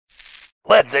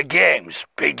Let the games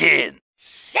begin.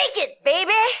 Shake it,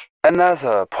 baby!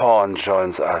 Another pawn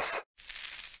joins us.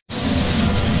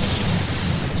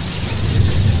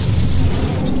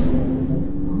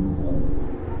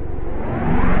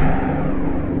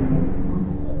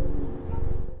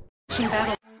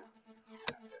 Battle.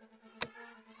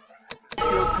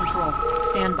 Field control.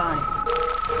 Stand by.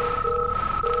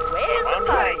 Where's the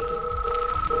party?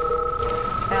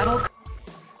 Battle.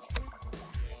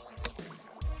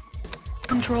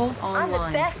 Control I'm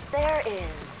online. the best there is.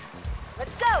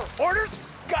 Let's go! Orders?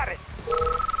 Got it.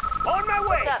 On my way.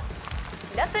 What's up?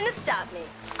 Nothing to stop me.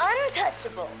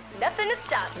 Untouchable. Nothing to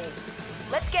stop me.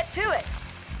 Let's get to it.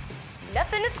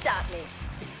 Nothing to stop me.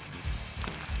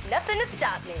 Nothing to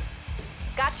stop me.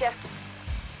 Gotcha.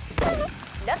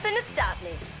 Nothing to stop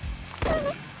me.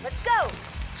 Let's go.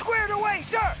 Squared away,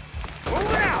 sir.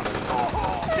 Moving out.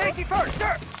 Safety first,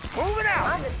 sir. Moving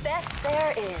out. I'm the best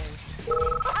there is.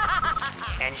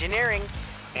 Engineering.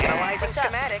 Analyzing What's up?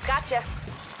 schematic. Gotcha.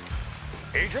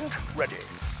 Agent ready.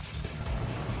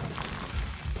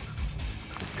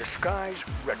 Disguise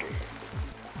ready.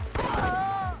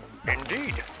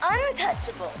 Indeed.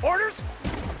 Untouchable. Orders?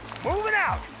 Moving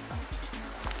out.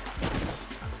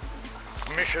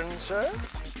 Mission, sir?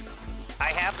 I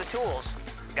have the tools.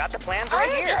 Got the plans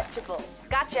right here. Untouchable.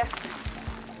 Gotcha.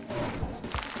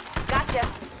 Gotcha.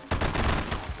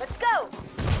 Let's go.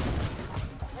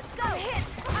 Let's go. Hit.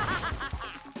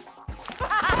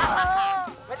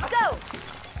 Let's go.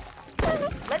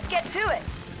 Let's get to it.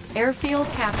 Airfield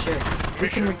captured. We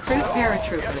can recruit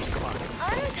paratroopers.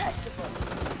 Untouchable.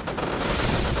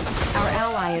 Our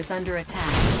ally is under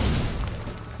attack.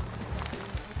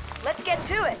 Let's get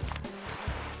to it.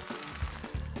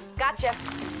 Gotcha.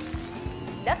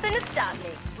 Nothing to stop me.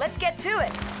 Let's get to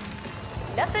it.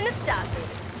 Nothing to stop me.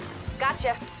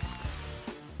 Gotcha.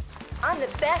 I'm the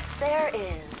best there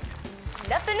is.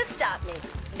 Nothing to stop me.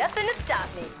 Nothing to stop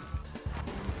me.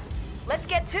 Let's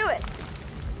get to it.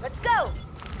 Let's go.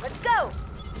 Let's go.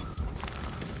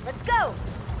 Let's go.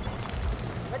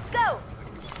 Let's go.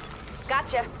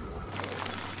 Gotcha.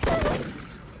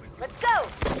 Let's go.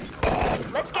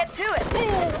 Let's get to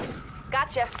it.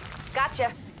 Gotcha.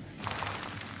 Gotcha.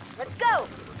 Let's go.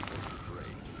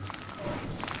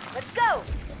 Let's go.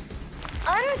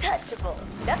 Untouchable.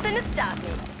 Nothing to stop me.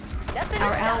 Nothing to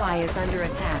Our stop ally me. is under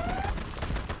attack.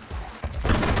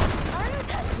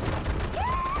 Untouchable.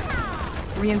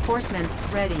 Yeah! Reinforcements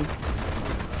ready.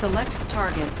 Select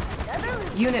target. Another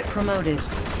loop. Unit promoted.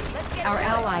 Let's get Our to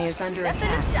ally it. is under Nothing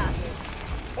attack. to stop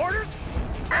me. Orders?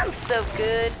 I'm so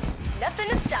good. Nothing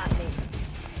to stop me.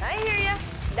 I hear ya.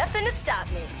 Nothing to stop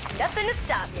me. Nothing to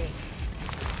stop me.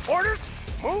 Orders?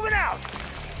 Moving out.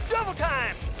 Double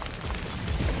time.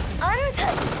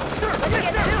 Untouchable. Sir, Let's yes,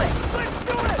 get sir. to it. Let's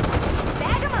do it.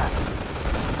 Bag 'em up.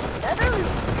 Another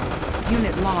loop.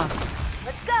 Unit lost.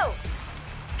 Let's go.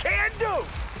 Can do.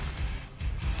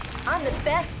 I'm the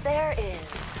best there is.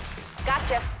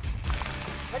 Gotcha.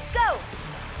 Let's go.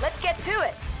 Let's get to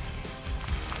it.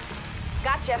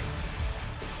 Gotcha.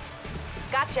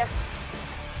 Gotcha.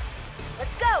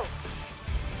 Let's go.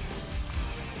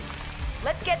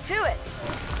 Let's get to it.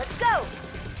 Let's go.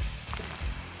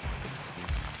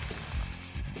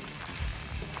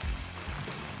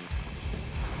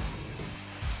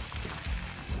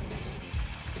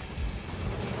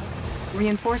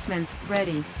 Reinforcements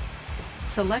ready.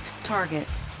 Select target.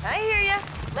 I hear ya.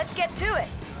 Let's get to it.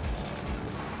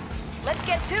 Let's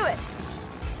get to it.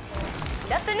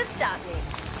 Nothing to stop me.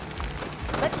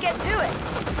 Let's get to it.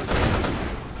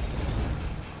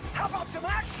 How about some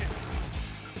action?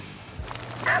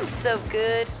 I'm so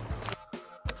good.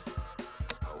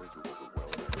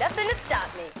 Nothing to stop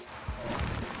me.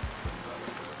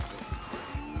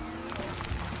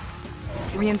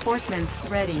 Reinforcements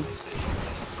ready.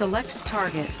 Select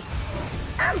target.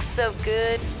 I'm so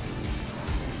good.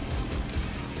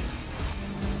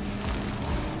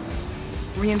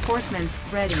 Reinforcements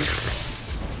ready.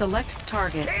 Select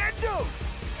target. Can do.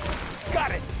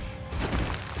 Got it.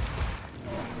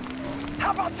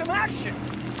 How about some action?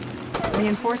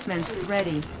 Reinforcements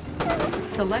ready.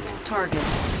 Select target.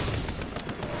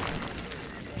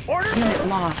 Orders? Unit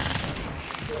lost.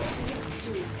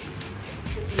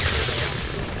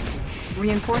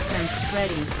 Reinforcements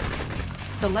ready.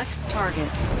 Select target.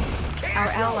 Our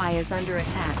ally is under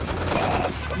attack.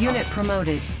 Unit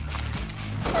promoted.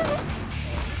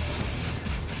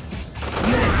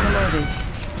 Unit promoted.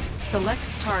 Select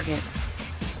target.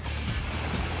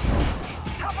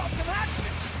 How about some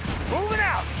action? Moving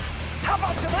out. How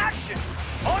about some action?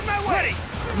 On my way.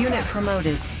 Unit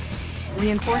promoted.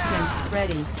 Reinforcements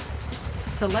ready.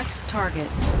 Select target.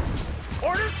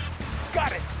 Orders?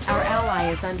 Got it. Our ally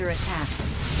ally is under attack.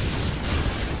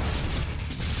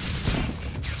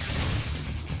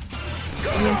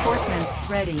 Reinforcements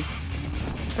ready.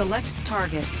 Select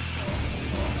target.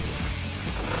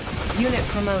 Unit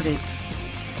promoted.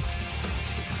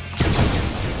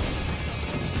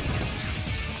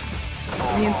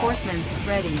 Reinforcements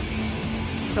ready.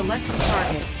 Select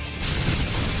target.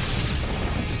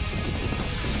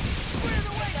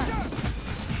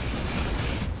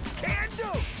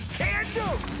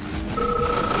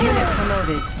 Unit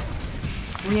promoted.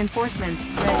 Reinforcements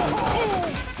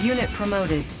ready. Unit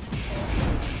promoted.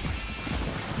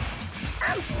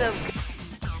 I'm so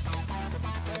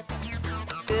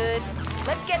good.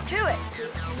 Let's get to it.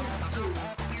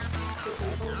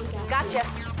 Gotcha.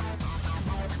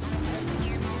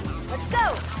 Let's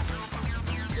go.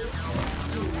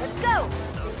 Let's go.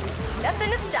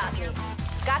 Nothing to stop me.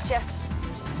 Gotcha.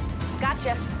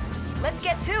 Gotcha. Let's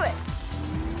get to it.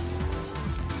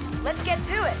 Let's get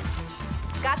to it.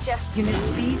 Gotcha. Unit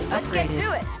speed Let's get upgraded.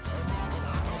 to it.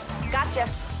 Gotcha.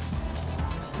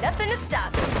 Nothing to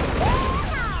stop me.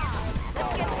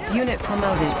 Let's get to it. Unit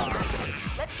promoted.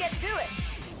 Let's get to it.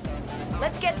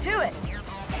 Let's get to it.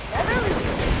 Never lose.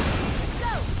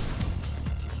 Go.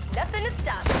 Nothing to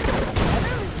stop me.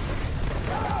 Never lose.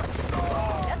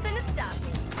 Nothing to stop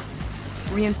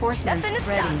me. Reinforcements Nothing to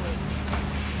ready. stop me.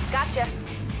 Gotcha.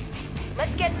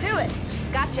 Let's get to it.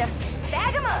 Gotcha.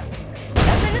 Bag 'em up.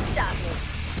 Nothing to stop me.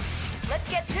 Let's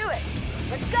get to it.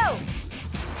 Let's go.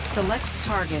 Select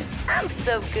target. I'm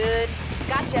so good.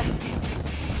 Gotcha.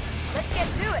 Let's get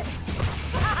to it.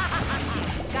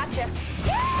 Gotcha.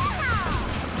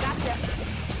 Gotcha.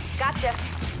 Gotcha.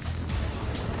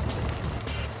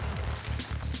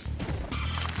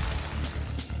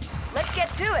 Let's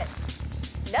get to it.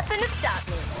 Nothing to stop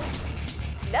me.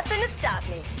 Nothing to stop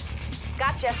me.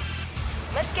 Gotcha.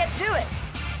 Let's get to it.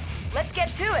 Let's get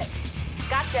to it.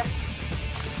 Gotcha.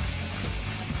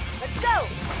 Let's go.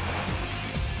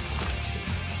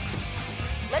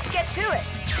 Let's get to it.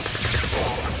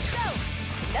 Let's go.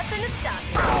 Nothing to stop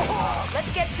me.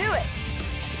 Let's get to it.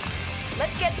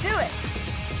 Let's get to it.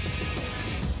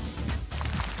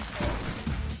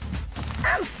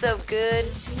 I'm so good.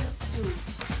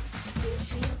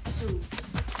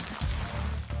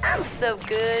 I'm so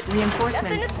good. Reinforcements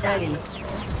Nothing to stop ready. me.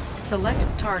 Select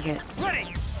target.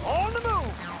 Ready! On the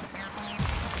move!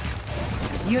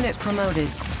 Unit promoted.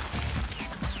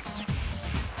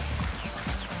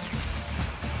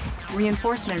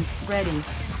 Reinforcements ready.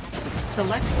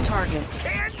 Select target.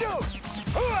 Can do!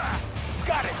 Hooah!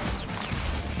 Got it!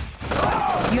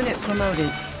 Unit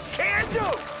promoted. Can do!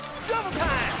 Double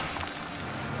time!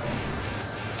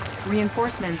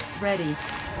 Reinforcements ready.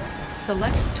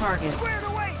 Select target. Squared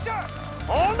away, sir!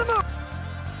 On the move!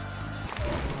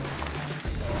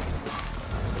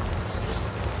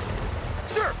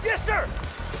 Sir! Yes, sir!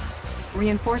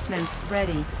 Reinforcements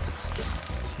ready.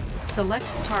 Select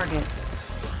target.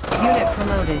 Unit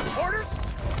promoted. Orders!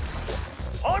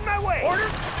 On my way!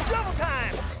 Orders! Double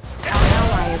time! Our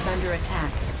ally is under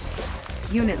attack.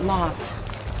 Unit lost.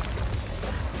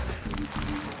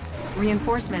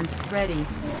 Reinforcements ready.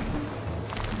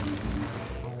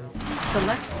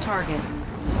 Select target.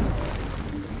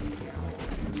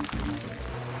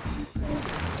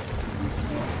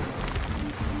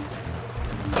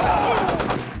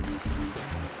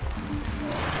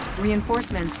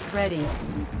 Reinforcements ready.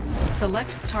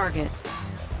 Select target.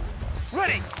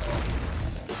 Ready!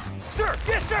 Sir!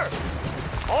 Yes, sir!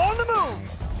 On the move!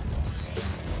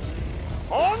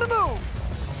 On the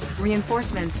move!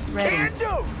 Reinforcements ready. Can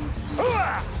do!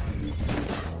 Hooah!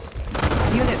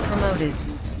 Unit promoted.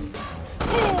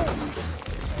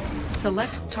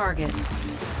 Select target.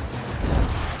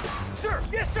 Sir!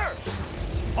 Yes, sir!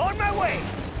 On my way!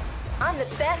 I'm the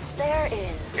best there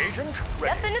is. Agent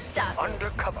ready. Nothing to stop me.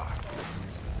 Undercover.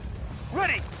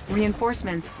 Ready!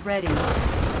 Reinforcements ready.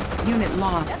 Unit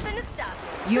lost. Nothing to stop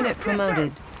me. Unit Sir,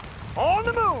 promoted. Yes, sir. On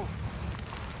the move!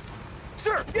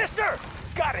 Sir! Yes, sir!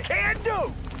 Got it! Can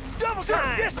do! Double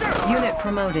time! Yes, sir! Unit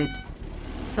promoted.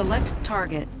 Select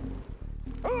target.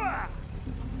 Hooah!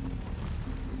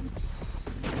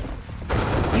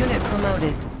 Unit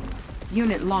promoted.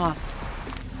 Unit lost.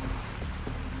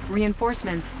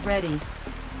 Reinforcements ready.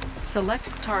 Select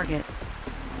target.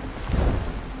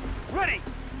 Ready!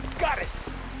 Got it!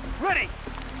 Ready!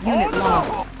 Unit On the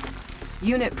lost. move!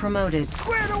 Unit promoted.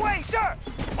 Squared away, sir!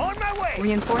 On my way!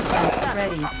 Reinforcements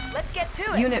ready. Let's get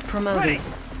to it. Unit promoted. Ready!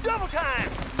 Double time!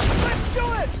 Let's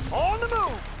do it! On the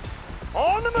move!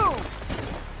 On the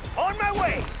move! On my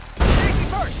way! Safety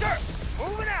first, sir!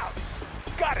 Moving out!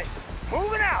 Got it!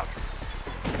 Moving out!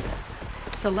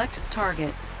 Select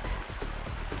target.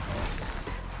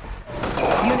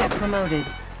 Unit promoted.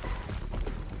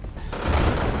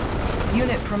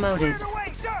 Unit promoted. Clear the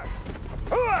way, sir!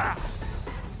 Hooah!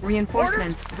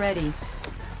 Reinforcements ready.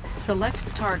 Select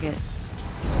target.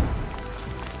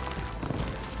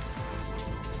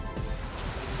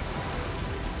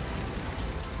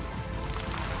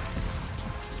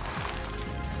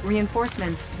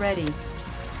 Reinforcements ready.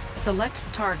 Select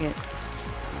target.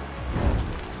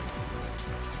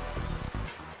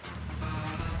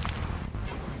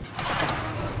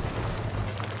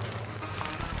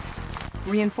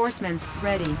 Reinforcements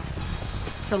ready.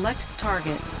 Select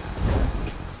target.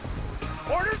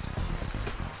 Orders?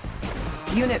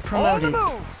 Unit On promoted. the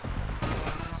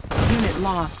move! Unit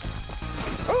lost.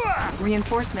 Hooah!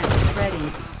 Reinforcements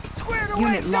ready. Squared away,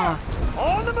 Unit sir! lost.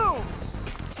 On the move!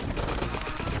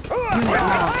 Hooah! Unit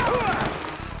lost.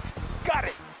 Hooah! Got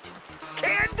it!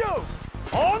 Can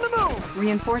do! On the move!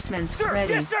 Reinforcements Sir,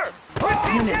 ready. yes, sir! Put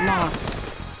me Unit down! lost.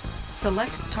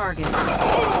 Select target.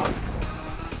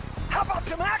 How about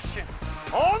some action?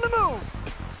 On the move!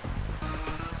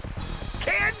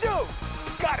 Can do!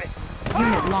 Got it!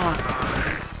 Unit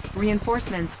lost.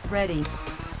 Reinforcements ready.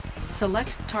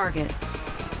 Select target.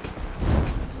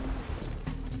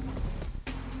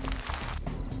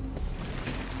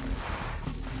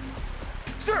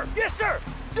 Sir, yes, sir!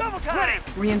 Double time! Ready.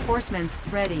 Reinforcements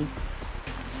ready.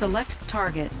 Select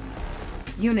target.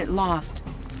 Unit lost.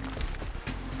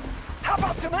 How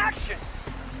about some action?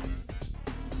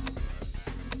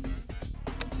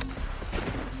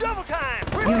 Double time!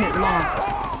 Unit lost.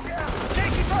 Oh, yeah.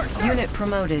 Take it first, sir! Unit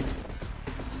promoted.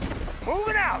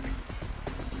 Moving out!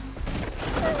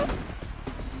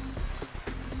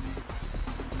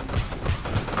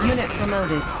 Unit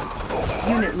promoted.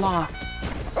 Unit lost.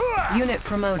 Hooah! Unit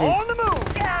promoted. On the move! On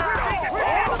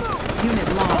the move! Unit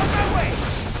On lost. my way!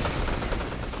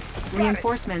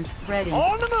 Reinforcements ready.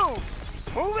 On the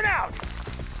move! Moving out!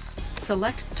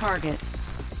 Select target.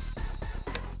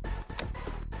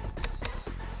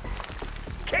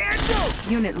 Can do!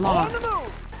 Unit lost. On the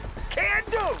move! Can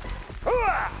do!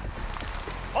 Hooah!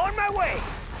 On my way!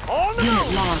 On the Unit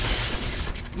move!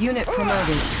 lost. Unit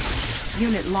promoted.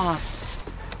 Unit lost.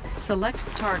 Select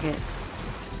target.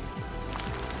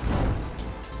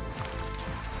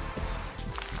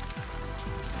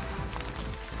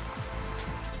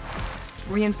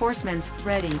 Reinforcements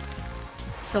ready.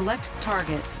 Select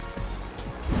target.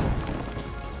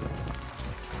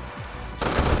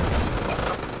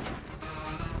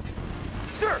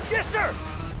 Sir, yes, sir!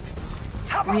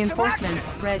 How about Reinforcements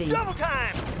some action? ready. Double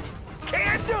time!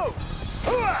 Can do!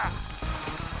 Hooah!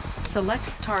 Select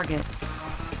target.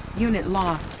 Unit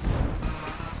lost.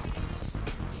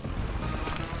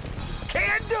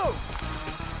 Can do!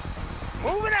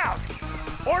 Moving out!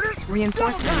 Orders?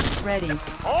 Reinforcements ready. Double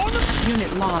time. On the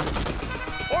Unit lost.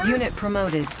 orders? Unit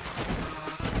promoted.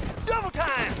 Double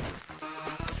time!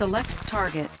 Select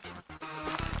target.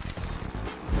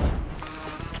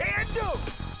 Can do!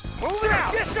 Moving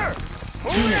out! Yes, sir!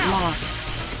 Moving Unit out!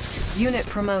 lost. Unit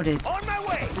promoted. On my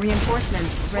way!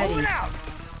 Reinforcements ready. Moving out!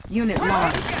 Unit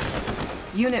lost.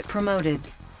 Unit promoted.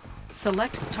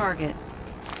 Select target.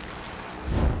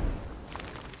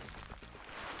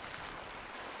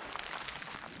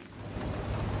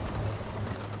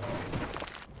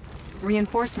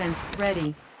 Reinforcements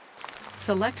ready.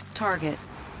 Select target.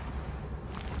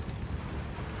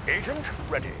 Agent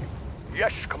ready.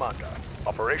 Yes, Commander.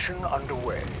 Operation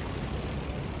underway.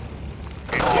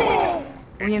 Indeed.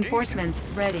 Reinforcements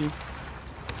ready.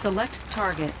 Select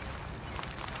target.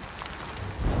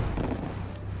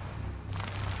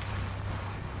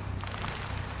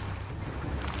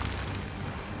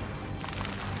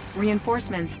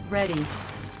 Reinforcements ready.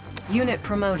 Unit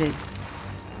promoted.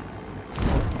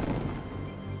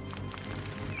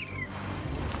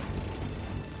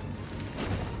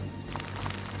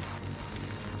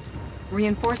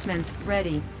 Reinforcements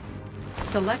ready.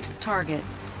 Select target.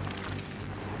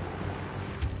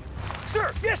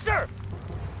 Sir, yes, sir!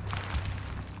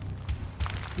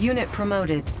 Unit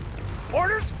promoted.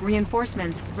 Orders?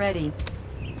 Reinforcements ready.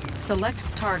 Select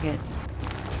target.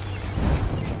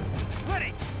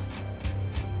 Ready.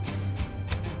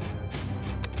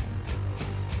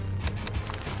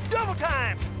 Double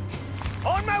time!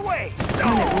 On my way!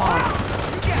 Unit lost.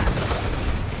 You got it.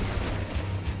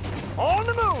 On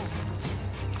the move!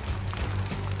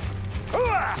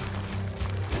 Hooah!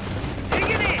 Dig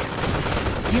it in!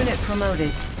 Unit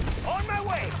promoted. On my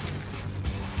way!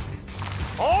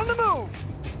 On the move!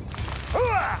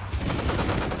 Hooah!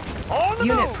 On the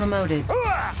Unit move! promoted.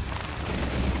 Hooah!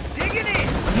 Dig it in!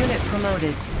 Unit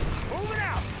promoted. Moving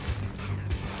out!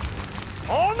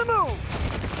 On the move!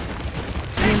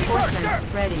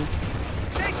 Reinforcements ready.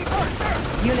 Safety first,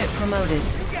 sir! Unit promoted.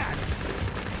 You got it.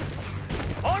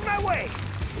 On my way.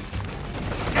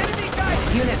 Enemy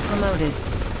sighted. Unit promoted.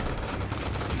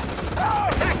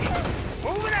 Attacking.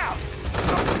 Moving out.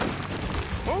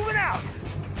 Moving out.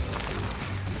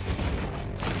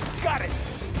 Got it.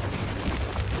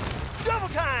 Double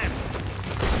time.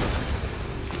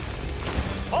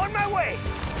 On my way.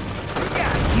 You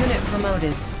got it. Unit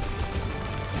promoted.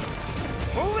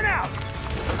 Moving out.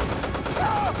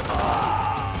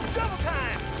 Double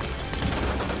time.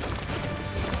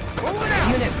 Moving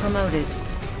out. Unit promoted.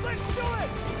 Let's do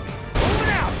it.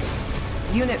 Moving out.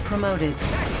 Unit promoted.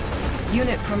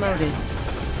 Unit promoted.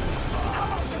 How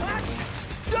about some action?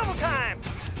 Double time.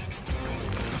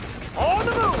 On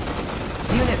the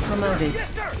move. Unit promoted. Yes,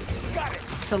 sir. Got it.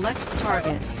 Select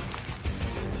target.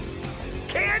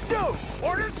 Can do.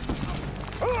 Orders.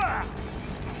 Hooah.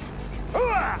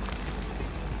 Hooah.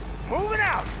 Moving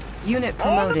out. Unit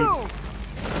On the promoted.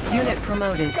 move. Unit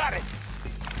promoted. Got it.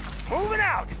 Moving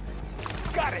out.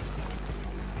 Got it.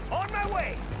 On my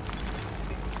way.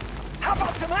 How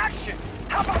about some action?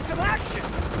 How about some action?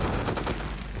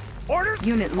 Orders.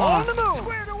 Unit On lost. the move.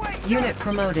 Squared away. sir. Unit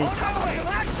promoted. On my way. Some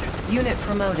action. Unit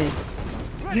promoted.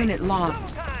 Ready. Unit lost.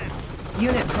 Double time.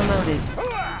 Unit promoted.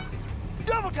 Hooah.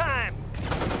 Double time.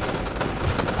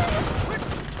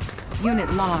 Unit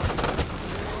lost.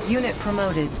 Unit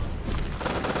promoted.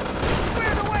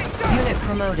 Squared away, sir. Unit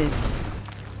promoted.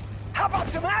 How about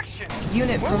some action?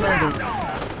 Unit Moving promoted.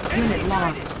 out. Unit Enemy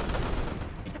lost.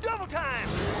 sighted. Double time.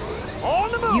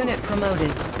 On the move. Unit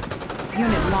promoted.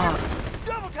 Unit lost.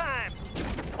 Double time.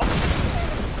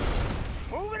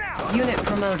 Moving out. Unit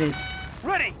promoted.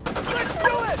 Ready. Let's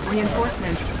do it.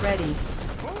 Reinforcements ready.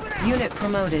 Moving out. Unit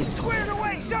promoted. Squared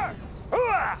away, sir.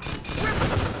 Hooah.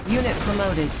 Unit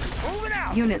promoted. Moving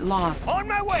out. Unit lost. On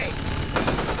my way.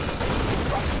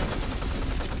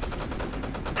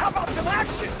 How about some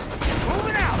action?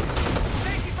 Moving out.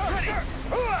 Thank you, sir. Ready.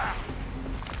 Hooah.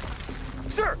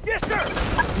 Sir. Yes,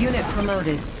 sir. Unit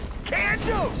promoted. Can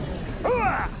do.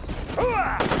 Hooah.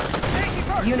 Hooah. Thank you,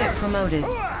 sir. Unit promoted.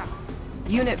 Hooah.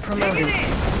 Unit Dig it promoted. in.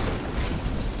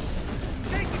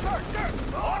 Thank you, sir.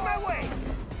 On my way.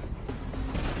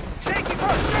 Thank you,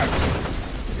 sir.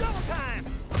 Double time.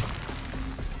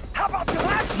 How about some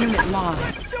action? Unit lost.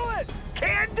 Let's do it.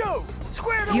 Can do.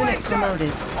 Squared away, Unit sir.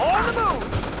 promoted. On the move.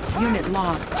 Unit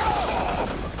lost.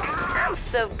 I'm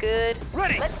so good.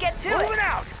 Ready. Let's get to Moving it.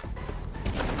 out.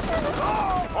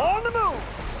 On the move.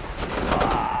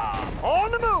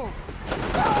 On the move.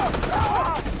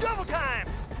 Double time.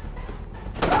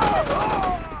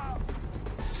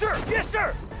 Sir, yes,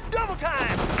 sir. Double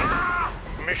time.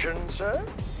 Mission, sir?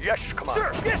 Yes,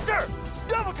 Commander. Sir, yes, sir.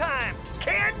 Double time.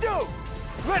 Can do.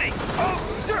 Ready. Oh,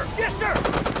 sir, yes, sir.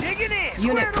 Digging in.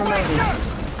 Unit Squared away, promoted.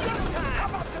 sir. Double time. How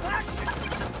about some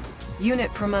action?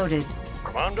 Unit promoted.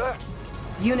 Commander,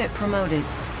 Unit promoted.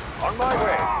 on my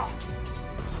way.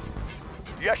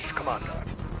 Yes, Commander.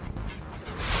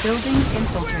 Building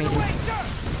infiltrated. Squared away,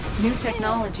 sir. New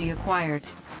technology acquired.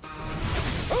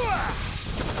 Hooah!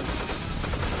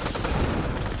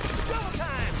 Double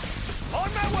time! On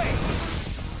my way!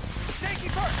 Safety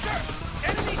first, sir!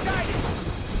 Enemy sighted!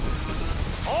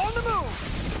 On the move!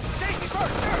 Safety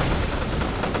first, sir!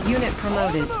 Unit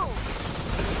promoted. On the move!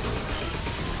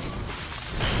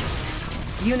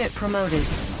 Unit promoted.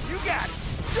 You got it!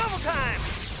 Double time!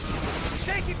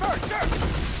 Safety first, sir!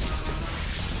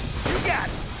 You got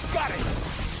it! Got it!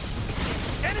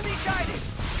 Enemy sighted!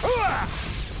 Hooah!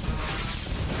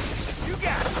 You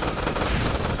got it!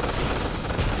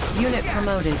 Unit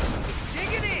promoted.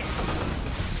 Dig it in!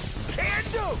 Can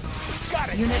do! Got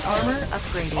it! Unit armor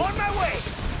upgraded. On my way!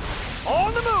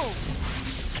 On the move!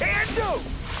 Can do!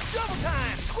 Double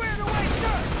time! Squared away,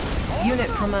 sir! On Unit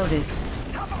the move. promoted.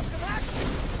 How about some action?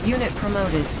 Unit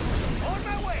promoted. On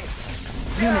my way!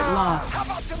 Unit lost. How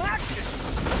about some action?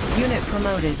 Unit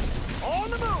promoted. On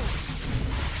the move!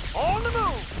 On the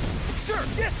move! Sir,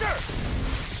 yes, sir!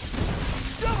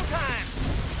 Double time!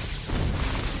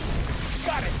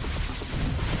 Got it!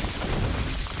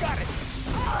 Got it!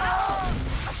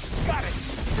 Got it!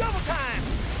 Double time!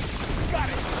 Got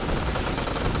it!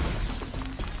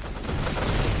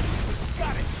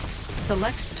 Got it!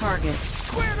 Select target.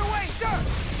 Squared away, sir!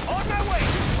 On my way!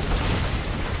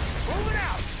 Moving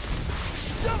out!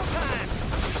 Double time!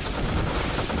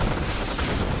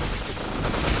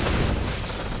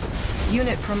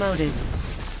 Unit promoted.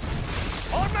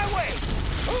 On my way!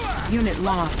 Hooah! Unit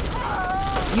lost.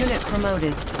 Unit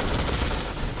promoted.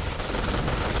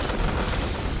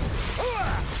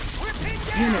 Hooah! We're pinned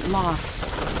down! Unit lost.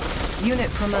 Unit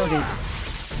promoted.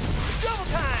 Double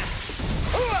time!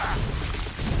 Hooah!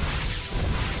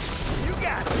 You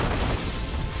got it!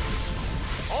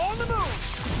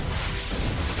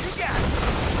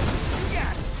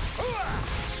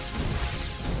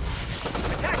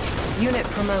 Unit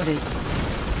promoted.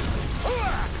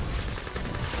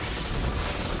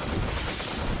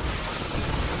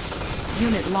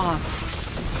 Unit lost.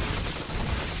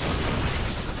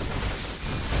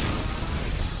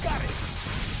 Got it.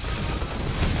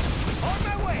 On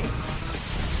my way.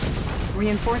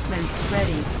 Reinforcements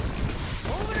ready.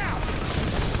 Moving out.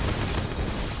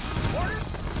 Order.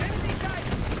 Enemy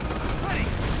guidance. Ready.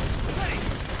 Ready.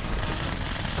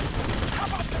 How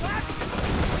about the last?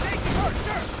 Take the first,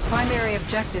 sir. Primary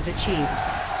objective achieved.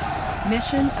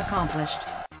 Mission accomplished.